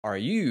Are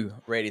you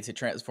ready to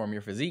transform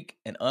your physique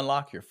and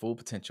unlock your full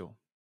potential?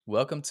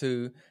 Welcome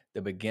to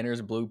the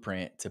beginner's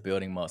blueprint to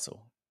building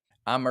muscle.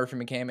 I'm Murphy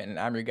McCammon and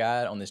I'm your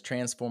guide on this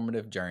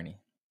transformative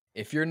journey.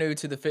 If you're new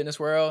to the fitness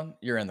world,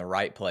 you're in the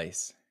right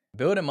place.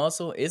 Building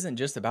muscle isn't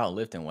just about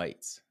lifting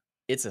weights,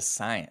 it's a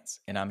science,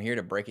 and I'm here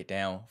to break it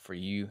down for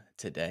you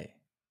today.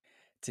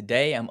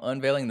 Today, I'm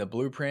unveiling the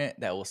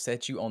blueprint that will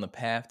set you on the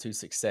path to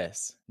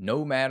success,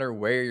 no matter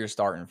where you're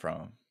starting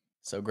from.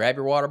 So grab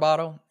your water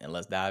bottle and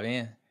let's dive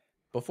in.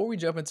 Before we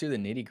jump into the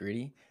nitty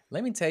gritty,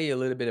 let me tell you a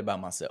little bit about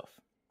myself.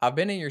 I've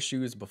been in your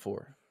shoes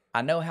before.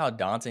 I know how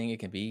daunting it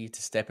can be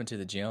to step into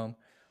the gym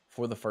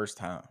for the first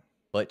time.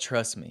 But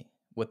trust me,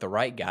 with the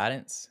right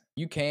guidance,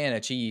 you can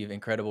achieve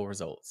incredible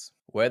results.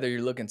 Whether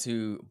you're looking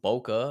to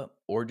bulk up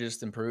or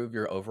just improve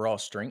your overall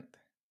strength,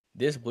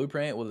 this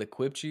blueprint will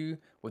equip you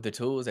with the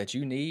tools that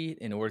you need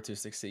in order to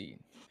succeed.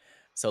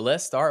 So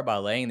let's start by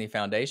laying the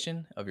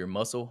foundation of your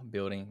muscle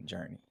building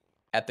journey.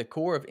 At the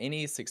core of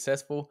any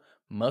successful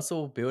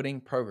muscle building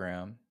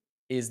program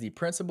is the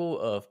principle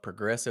of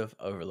progressive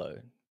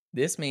overload.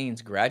 This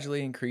means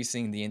gradually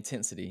increasing the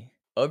intensity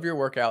of your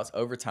workouts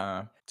over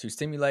time to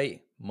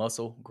stimulate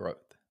muscle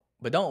growth.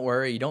 But don't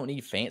worry, you don't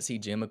need fancy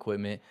gym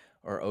equipment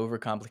or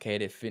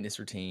overcomplicated fitness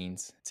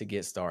routines to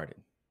get started.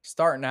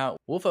 Starting out,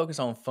 we'll focus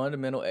on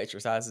fundamental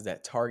exercises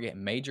that target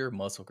major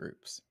muscle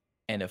groups.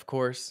 And of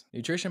course,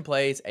 nutrition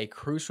plays a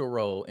crucial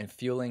role in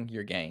fueling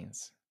your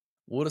gains.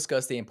 We'll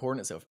discuss the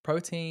importance of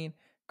protein,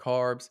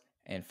 carbs,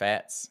 and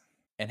fats,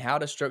 and how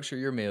to structure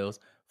your meals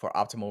for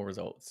optimal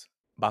results.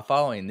 By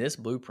following this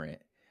blueprint,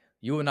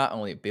 you will not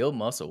only build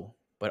muscle,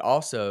 but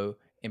also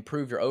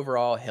improve your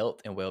overall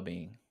health and well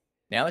being.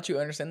 Now that you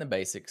understand the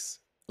basics,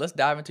 let's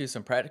dive into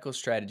some practical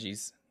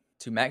strategies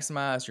to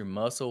maximize your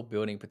muscle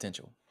building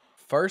potential.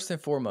 First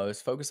and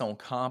foremost, focus on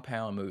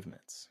compound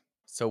movements.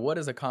 So, what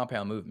is a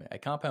compound movement? A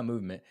compound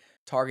movement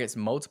targets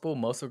multiple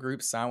muscle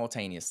groups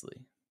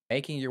simultaneously,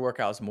 making your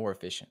workouts more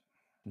efficient.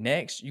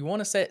 Next, you want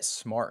to set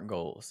SMART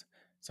goals.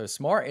 So,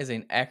 SMART is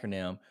an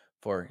acronym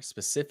for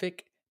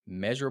specific,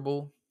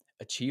 measurable,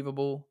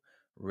 achievable,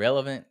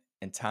 relevant,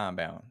 and time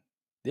bound.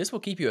 This will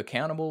keep you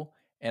accountable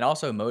and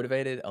also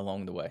motivated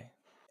along the way.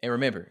 And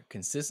remember,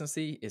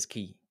 consistency is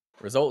key.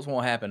 Results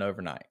won't happen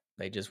overnight,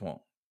 they just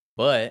won't.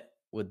 But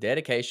with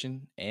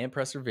dedication and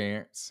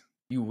perseverance,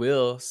 you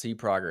will see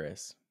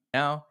progress.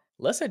 Now,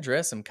 let's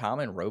address some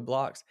common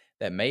roadblocks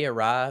that may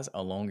arise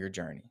along your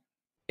journey.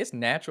 It's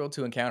natural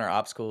to encounter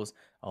obstacles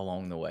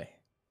along the way,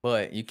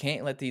 but you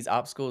can't let these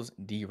obstacles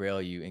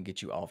derail you and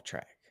get you off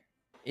track.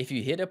 If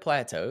you hit a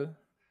plateau,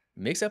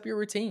 mix up your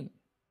routine,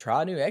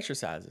 try new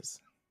exercises.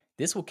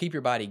 This will keep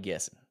your body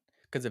guessing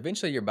because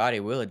eventually your body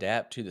will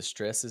adapt to the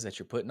stresses that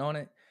you're putting on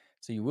it.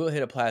 So you will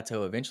hit a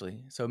plateau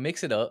eventually. So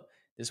mix it up.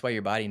 This way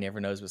your body never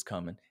knows what's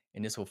coming,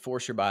 and this will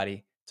force your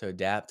body to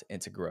adapt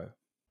and to grow.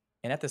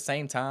 And at the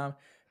same time,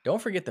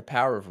 don't forget the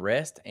power of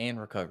rest and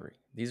recovery.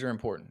 These are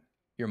important.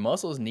 Your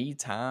muscles need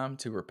time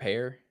to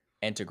repair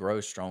and to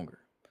grow stronger.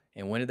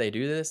 And when do they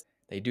do this?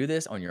 They do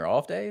this on your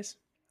off days,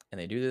 and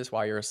they do this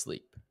while you're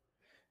asleep.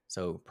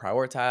 So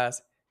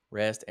prioritize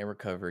rest and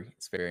recovery.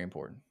 It's very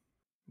important.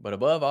 But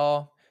above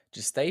all,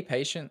 just stay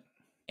patient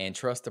and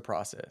trust the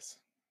process.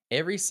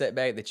 Every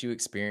setback that you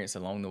experience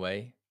along the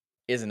way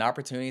is an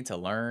opportunity to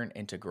learn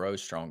and to grow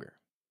stronger.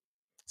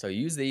 So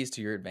use these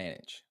to your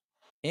advantage.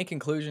 In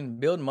conclusion,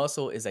 building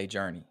muscle is a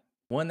journey,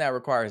 one that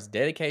requires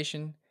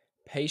dedication,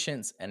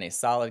 patience, and a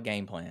solid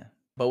game plan.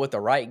 But with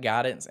the right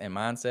guidance and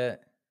mindset,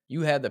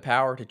 you have the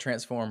power to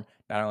transform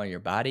not only your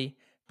body,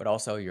 but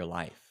also your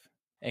life.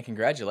 And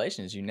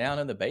congratulations, you now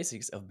know the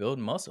basics of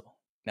building muscle.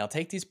 Now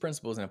take these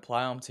principles and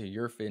apply them to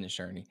your fitness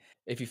journey.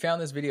 If you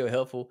found this video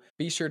helpful,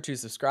 be sure to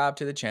subscribe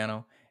to the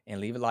channel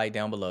and leave a like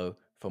down below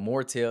for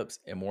more tips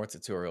and more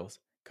tutorials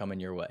coming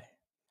your way.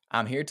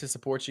 I'm here to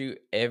support you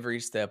every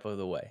step of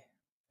the way.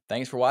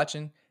 Thanks for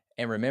watching,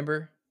 and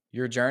remember,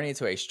 your journey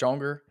to a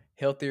stronger,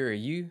 healthier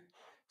you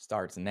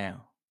starts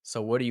now.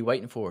 So what are you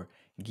waiting for?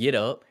 Get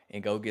up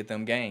and go get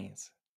them gains.